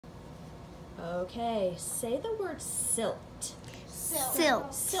Okay, say the word silt.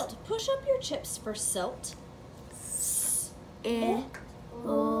 Silt. Silt. Push up your chips for silt. Silt.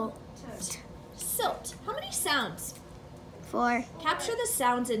 Silt. How many sounds? 4. Capture the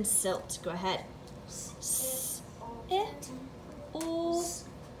sounds in silt. Go ahead. S, it, o,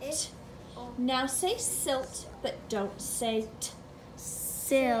 t. Now say silt, but don't say t.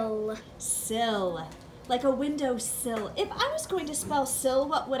 Sill. Sill. Like a window sill. If I was going to spell sill,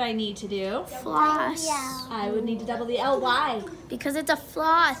 what would I need to do? Floss. I would need to double the L. Why? Because it's a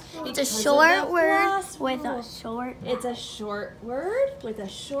floss. It's a Because of short the word floss with rule. a short. It's a short word with a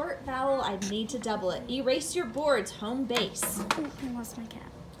short vowel. I need to double it. Erase your boards. Home base. Oh, I lost my cap.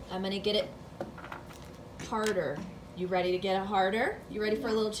 I'm going to get it harder. You ready to get it harder? You ready for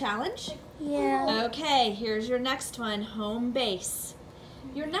a little challenge? Yeah. Okay, here's your next one. Home base.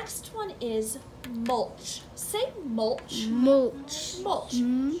 Your next one is mulch. Say mulch. Mulch. Mulch.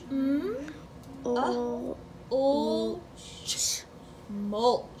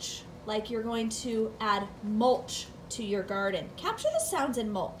 Mulch. Like you're going to add mulch to your garden. Capture the sounds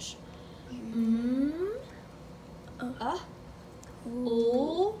in mulch.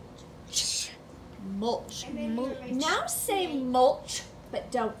 Mulch. Now say mulch,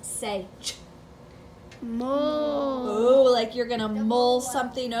 but don't say ch. Oh, like you're gonna mull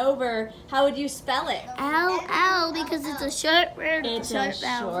something over. How would you spell it? L because it's a short word. It's with a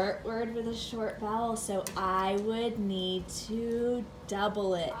vowel. short word with a short vowel, so I would need to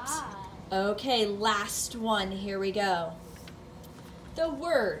double it. Okay, last one. Here we go. The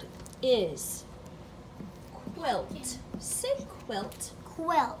word is quilt. Say quilt.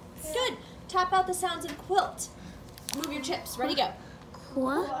 Quilt. Good. Tap out the sounds in quilt. Move your chips. Ready, go.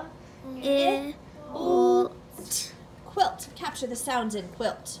 Quilt. Capture the sounds in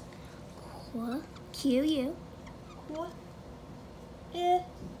quilt. Q-U. Quilt.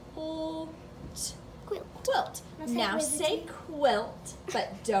 Now say quilt,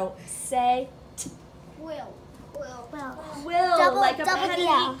 but don't say quill, like a penny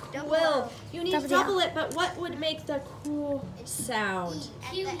quill. You need to double it, but what would make the cool sound?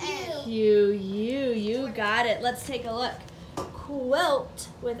 Q-U. You got it. Let's take a look. Quilt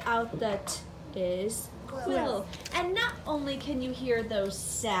without the t is quill. And not only can you hear those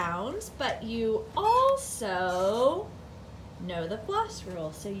sounds, but you also know the floss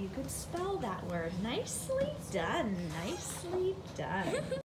rule, so you could spell that word. Nicely done. Nicely done.